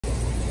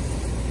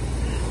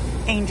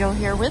Angel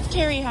here with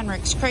Terry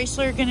Henricks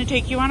Chrysler. Going to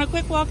take you on a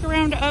quick walk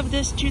around of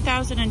this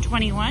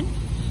 2021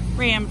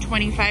 Ram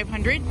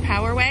 2500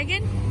 Power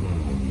Wagon.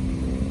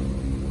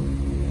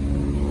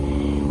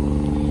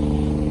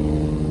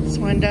 This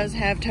one does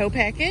have tow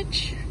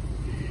package.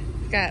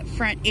 Got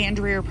front and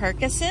rear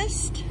park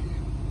assist.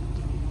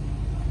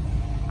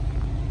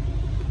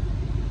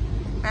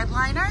 Bed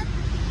liner.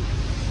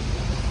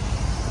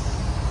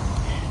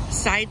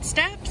 Side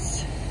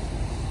steps.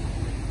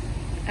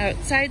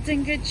 Outside's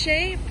in good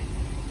shape.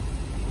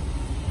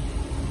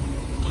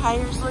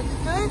 Tires look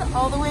good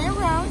all the way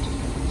around.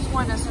 Just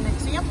one as an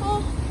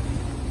example.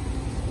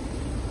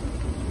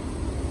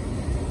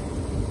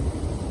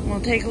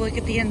 We'll take a look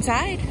at the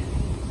inside.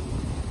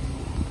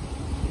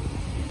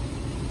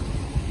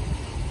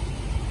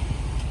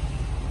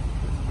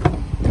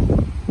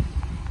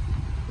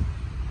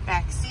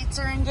 Back seats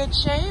are in good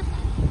shape.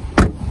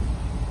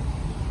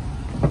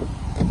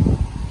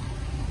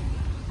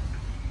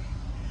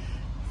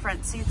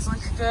 Front seats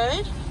look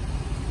good.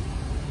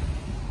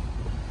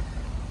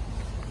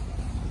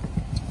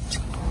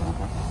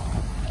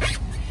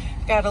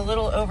 Got a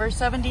little over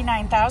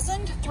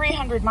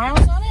 79,300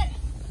 miles on it.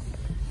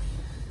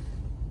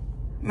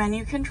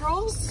 Menu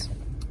controls,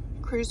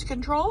 cruise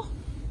control,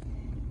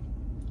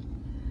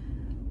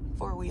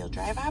 four-wheel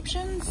drive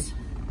options,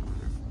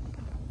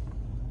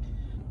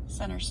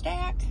 center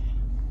stack,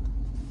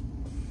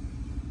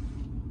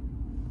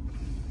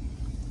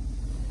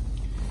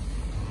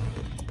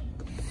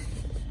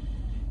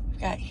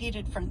 got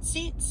heated front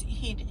seats,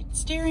 heated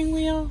steering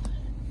wheel,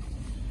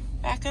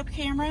 backup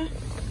camera.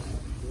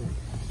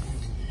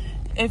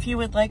 If you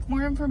would like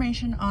more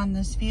information on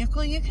this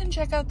vehicle, you can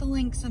check out the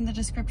links in the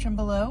description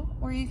below,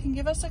 or you can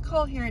give us a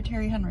call here at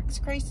Terry Henricks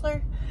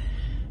Chrysler,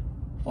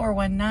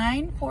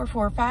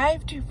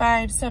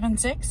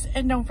 419-445-2576.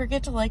 And don't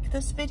forget to like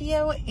this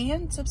video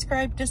and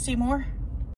subscribe to see more.